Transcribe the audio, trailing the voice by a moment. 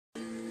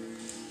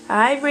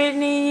Hi,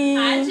 Brittany.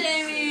 Hi,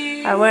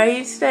 Jamie. How are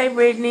you today,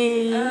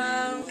 Brittany?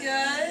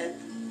 Good.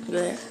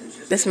 Good.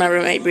 That's my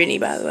roommate, Brittany,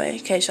 by the way, in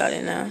case y'all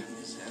didn't know.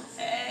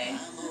 Hey.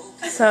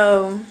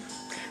 So,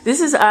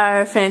 this is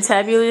our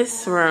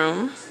fantabulous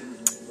room.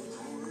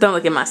 Don't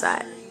look at my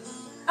side.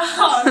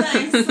 Oh,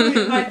 thanks. Look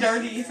at my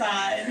dirty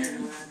side.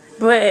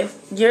 But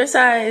your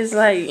side is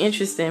like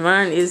interesting.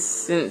 Mine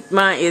isn't.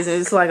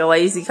 It's like a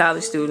lazy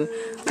college student,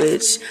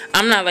 which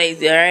I'm not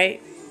lazy,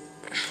 alright?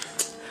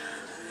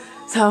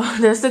 So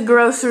there's the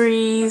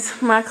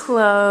groceries, my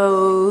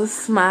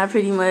clothes, my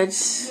pretty much.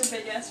 The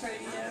big ass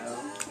radio.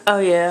 Oh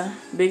yeah,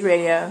 big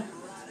radio.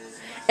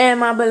 And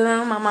my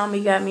balloon my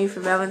mommy got me for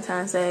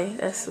Valentine's Day.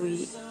 That's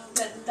sweet.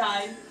 That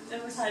died.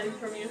 That was hiding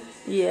from you.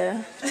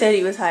 Yeah,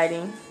 Teddy was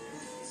hiding.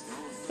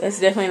 That's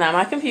definitely not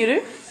my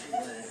computer.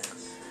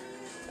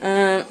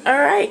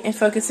 Alright, and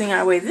focusing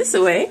our way this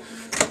way,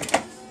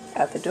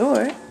 out the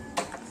door,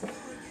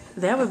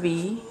 that would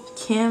be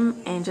Kim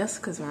and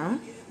Jessica's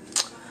room.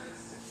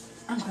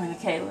 I'm going to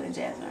Kayla and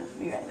Jaz's room.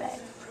 Be right back.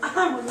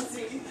 I want to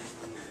see.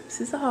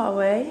 This is the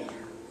hallway.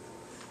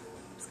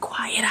 It's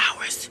quiet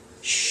hours.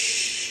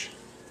 Shh.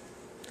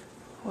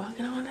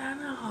 Walking on down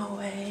the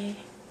hallway.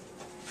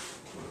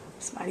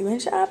 Somebody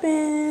went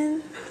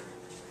shopping.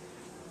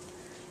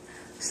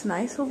 It's a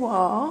nice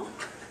wall.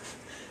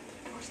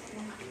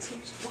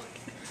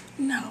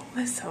 No,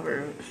 that's so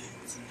rude.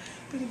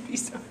 It'd be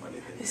so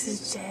funny. This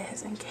is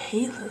Jazz and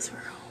Kayla's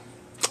room.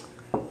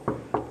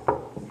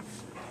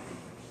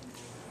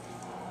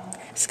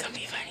 It's gonna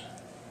be funny.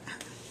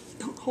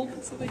 Don't hold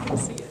it so they can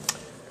see it.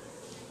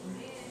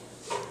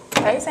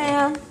 Hey,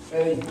 Sam.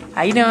 Hey.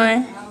 How you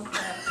doing?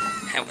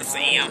 That was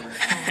Sam.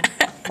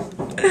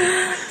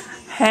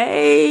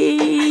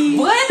 Hey.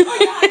 What?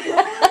 What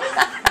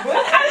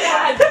are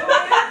y'all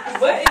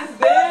doing? What is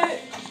that?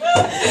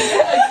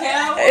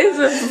 It's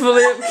a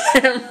flip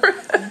camera.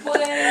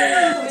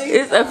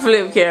 It's a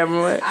flip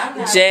camera.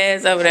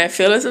 Jazz over there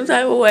feeling some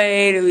type of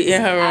way to be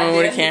in her room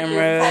with a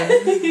camera.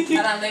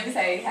 Hold on, let me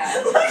say hi.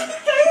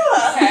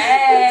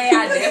 Hey,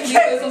 I definitely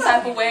feel some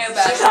type of way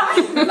about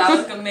you because I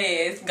look a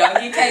mess. Go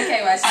get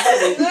KK while she's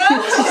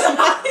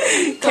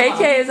sleeping.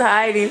 KK is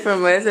hiding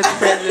from us at the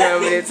present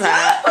moment in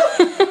time.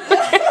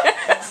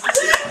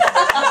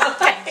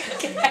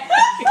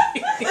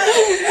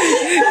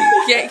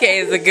 KK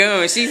is a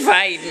goon. She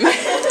fighting.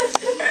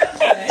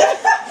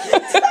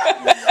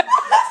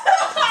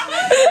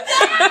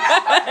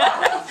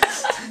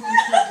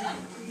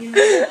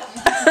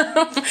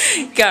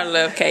 Gotta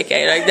love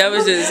KK. Like that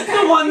was just The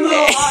one little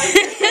I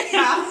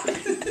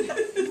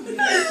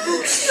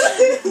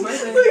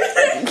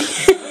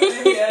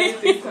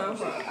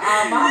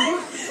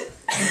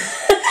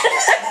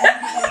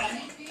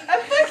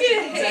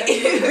fucking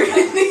hate you.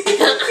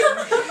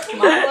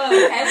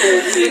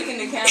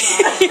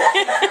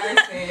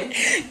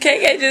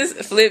 KK just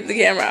flipped the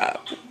camera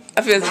off. I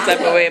feel some type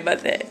of way about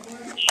that.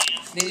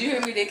 Did you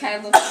hear me? That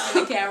Kayla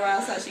flipped the camera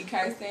out so she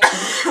cursed him?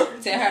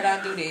 Tell her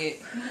don't do that.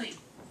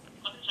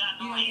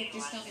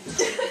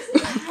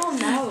 Oh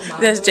no, Mama.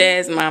 That's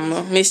Jazz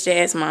mama. Miss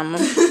Jazz mama.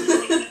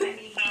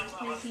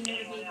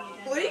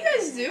 What are you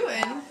guys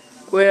doing?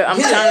 Well,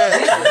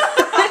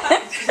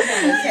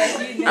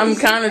 I'm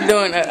kind of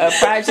doing a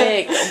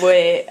project,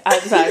 but I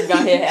decided to go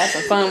ahead and have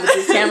some fun with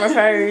this camera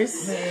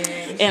first,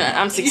 and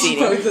I'm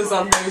succeeding. Post this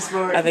on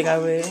Facebook. I think I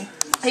will.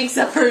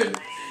 Except for you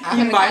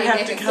might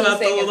have to cut out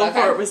the little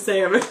part with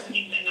Sam.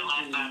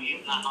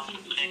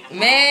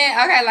 Man,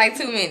 okay, like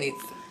 2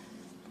 minutes.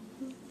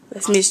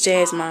 That's Miss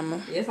Jazz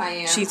mama. Yes, I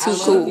am. She too I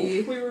love cool.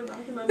 you. We were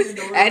knocking on the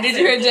door. Hey, did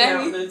you hear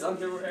Jamie?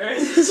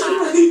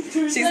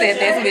 She said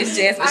that's Miss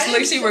Jazz.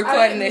 Look, she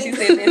recording that. She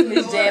said that's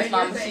Miss Jazz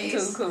mama. She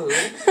too cool.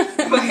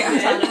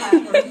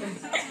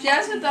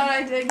 Jasmine thought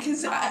I did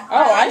because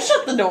I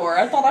shut the door.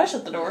 I thought I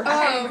shut the door.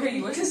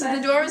 because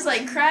the door was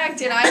like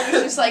cracked and I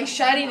was just like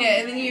shutting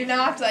it and then you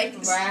knocked like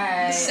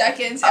Right.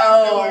 seconds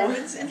Oh.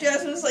 afterwards and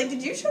Jasmine was like,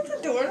 "Did you shut the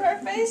door in our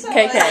face?" I'm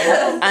KK,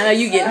 like, I know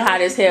you getting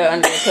hot as hell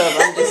under the cover.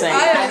 I'm just I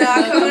saying. am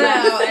not coming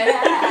out.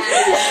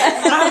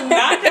 I'm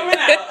not coming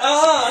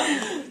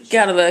out.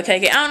 Gotta love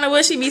KK. I don't know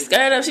what she be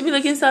scared of. She be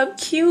looking so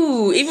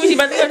cute, even when she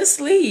about to go to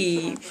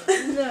sleep.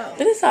 No.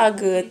 But it's all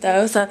good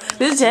though. So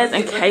this is Jazz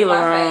and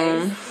Kayla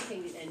room.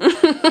 Look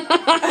at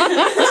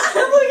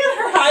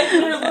her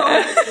hiding her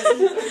phone.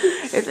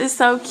 It's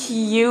so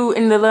cute,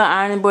 and the little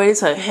ironing board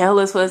is her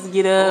hella supposed to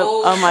get up.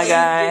 Oh my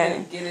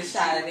god. Get a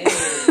shot of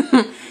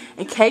it.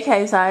 And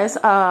KK's side is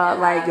all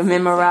like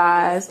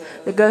memorized.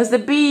 There goes the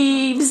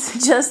Biebs,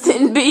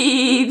 Justin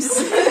Biebs.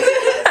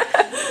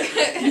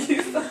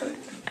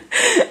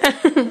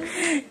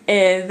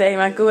 And they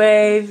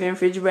microwave and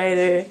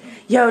refrigerator.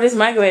 Yo, this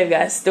microwave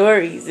got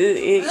stories.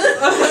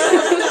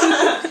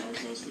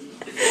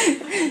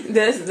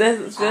 That's I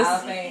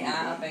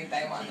don't think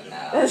they want to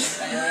know.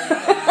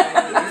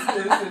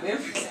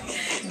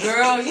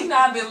 Girl, you know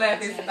I've been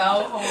laughing so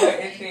hard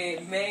at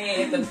that,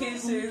 man, the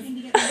pictures.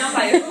 I'm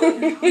like,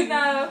 you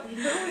know, who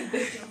is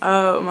this?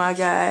 Oh my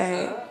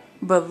god.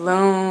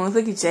 Balloons.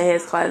 Look at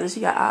Jazz closet.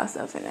 She got all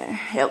stuff in there.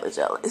 Hella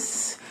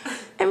jealous.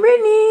 And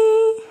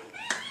Brittany.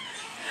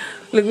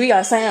 Look, we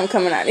got Sam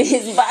coming out of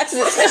his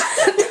boxes.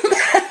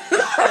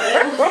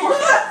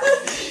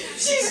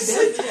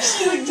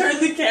 She like turned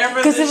the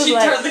camera, Cause then it was she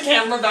like- turned the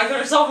camera back on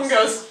herself and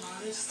goes,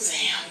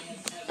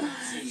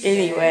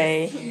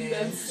 Anyway,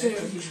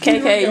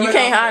 KK, you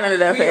can't hide under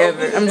there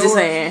forever. I'm just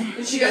saying.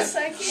 Yes,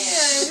 I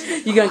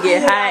can. You're gonna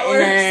get hot in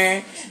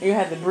there. You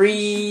have to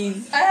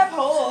breathe. I have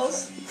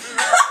holes.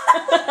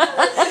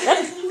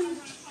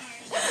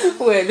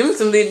 Well, them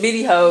some little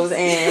bitty hoes,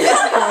 and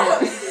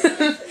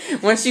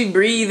once you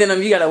breathe in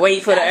them, you gotta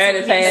wait for the air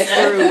to pass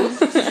through.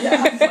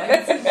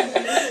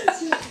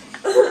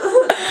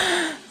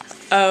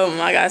 Oh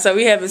my god! So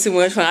we having too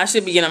much fun. I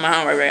should be getting my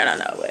homework right. I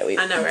know, but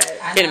I know, right?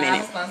 In a minute. I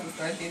was supposed to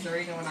start this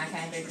reading when I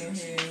came back in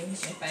here, and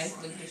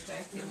Facebook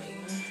distracted me.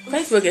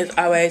 Facebook is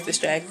always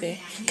distracting.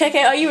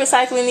 KK, are you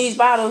recycling these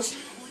bottles?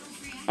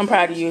 I'm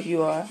proud of you if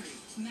you are.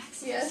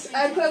 Yes,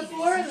 I put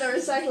 4 in the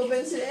recycle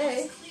bin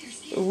today.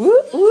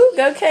 Woo woo,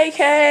 go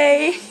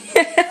KK.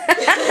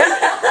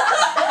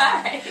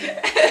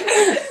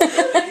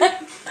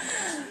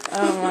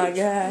 Oh my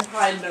god.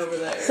 Hiding over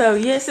there. So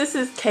yes, this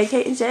is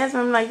KK and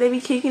Jasmine. Like they be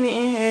kicking it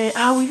in here.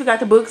 Oh, we forgot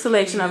the book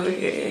selection over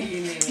here.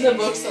 The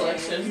book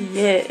selection.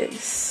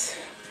 Yes.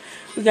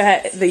 We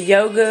got the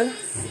yoga.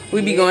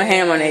 We be going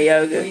ham on that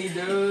yoga. We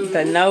do.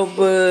 The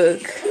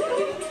notebook.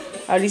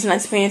 All these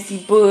nice fancy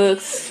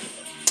books.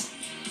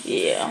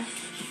 Yeah.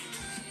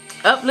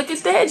 Up, look at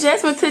that.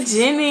 Jasmine to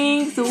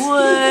Jennings.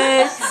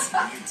 What?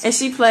 And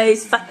she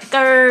plays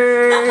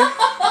soccer.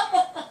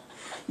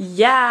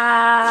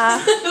 Yeah.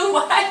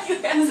 Why you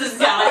guys this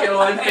guy go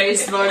on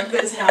Facebook?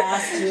 This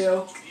has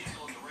to.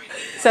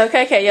 So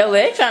KK, your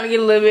leg trying to get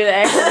a little bit of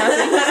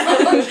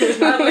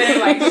action. I'm laying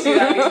like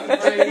shit. I need to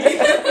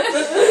breathe.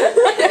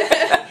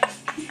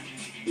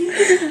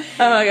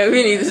 Oh my god,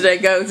 we need to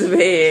straight go to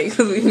bed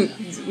because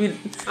we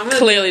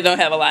clearly don't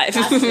have a life.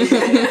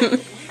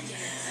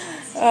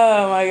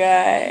 Oh my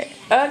god.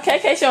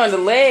 KK showing the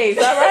legs.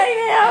 All right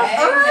now.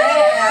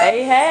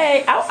 Hey,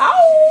 hey. Ow, ow.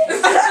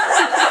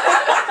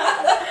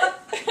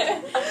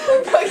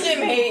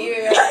 Fucking hate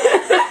you.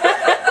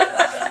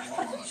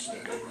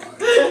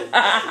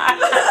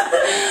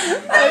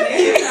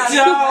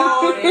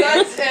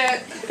 That's it.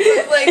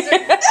 His legs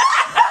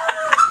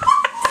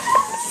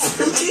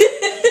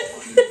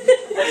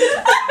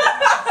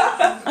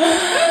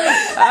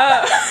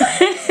are...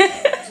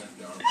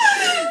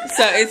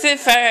 So is it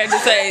fair to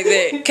say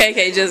that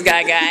KK just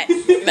got? I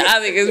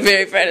think it's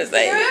very fair to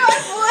say.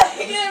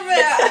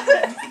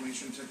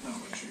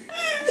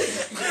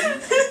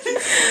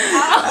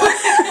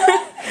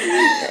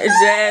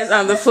 Jazz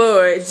on the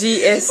floor.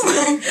 GSFW.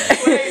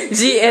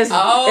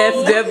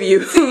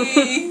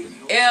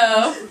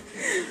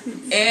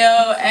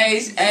 LHHJOSJ.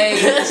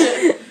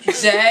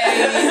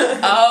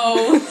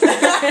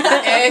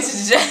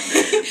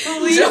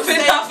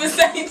 Jumping off of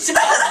St.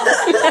 John.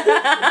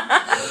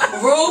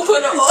 Rule for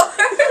the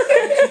order.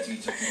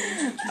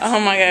 Oh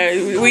my god,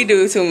 we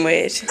do too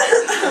much.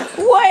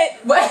 What?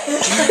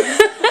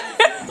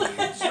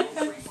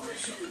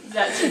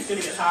 That shit's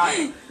gonna get hot.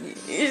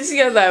 She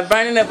goes like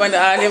burning up under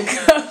all them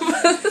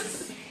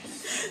covers.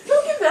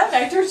 Don't give that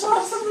back to her. She'll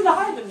have something to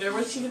hide in there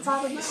when she gets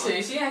hot in the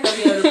Shit, she ain't gonna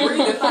be able to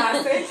breathe in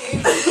 5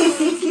 seconds.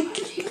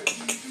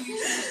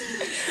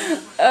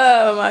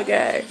 Oh my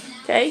god.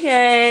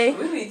 KK.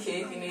 We be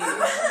kicking it.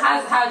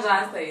 How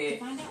John say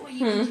it? I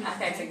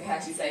can't think of how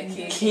she say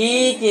kick.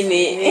 Kicking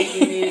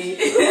it.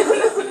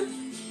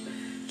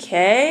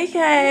 KK.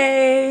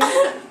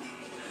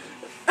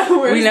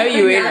 We know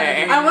you in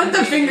there. I want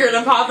the finger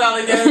to pop out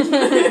again.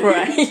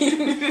 Right.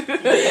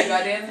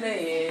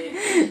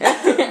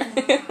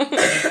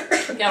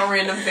 Got a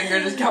random finger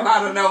just come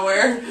out of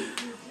nowhere.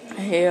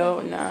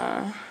 Hell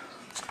nah.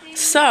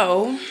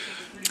 So,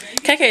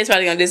 KK is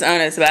probably gonna disown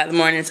us about the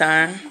morning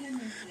time.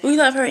 We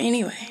love her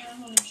anyway.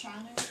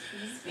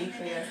 Speak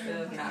for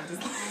yourself. Nah,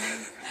 just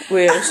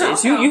Well,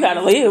 shit, you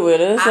gotta live with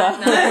her. So.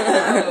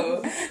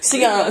 she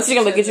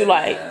gonna look at you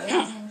like,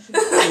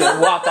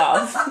 walk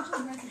off.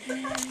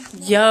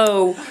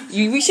 Yo,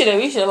 we should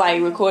have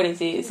like recorded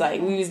this.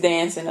 Like we was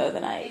dancing the other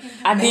night.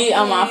 I did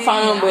on my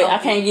phone, but I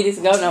can't get it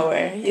to go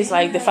nowhere. It's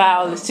like the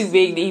file is too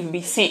big to even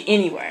be sent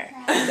anywhere.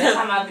 that's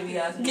how my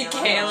videos. Get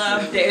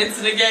Kayla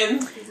dancing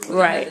again.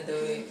 Right.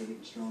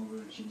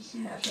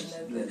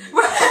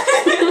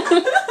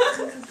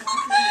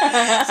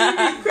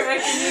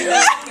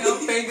 Your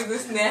fingers are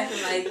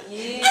snapping like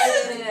yeah.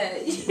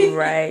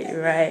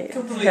 Right.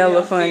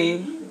 Hella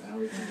funny.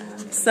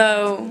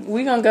 So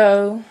we gonna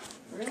go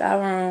to our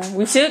room.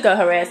 We should go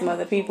harass some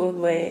other people,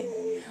 but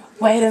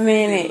wait a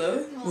minute,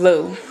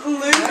 Lou.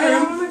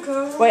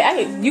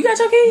 Wait, you got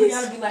your keys?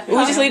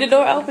 We just leave the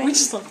door open. We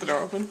just left the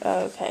door open.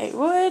 Okay,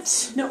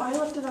 what? No, I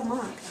left it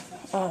unlocked.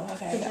 Oh,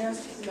 okay.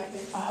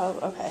 Oh,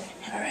 okay.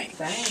 All right.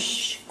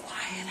 Shh.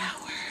 Quiet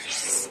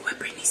hours. What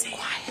Brittany said.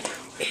 Quiet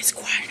hours. It's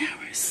quiet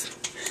hours.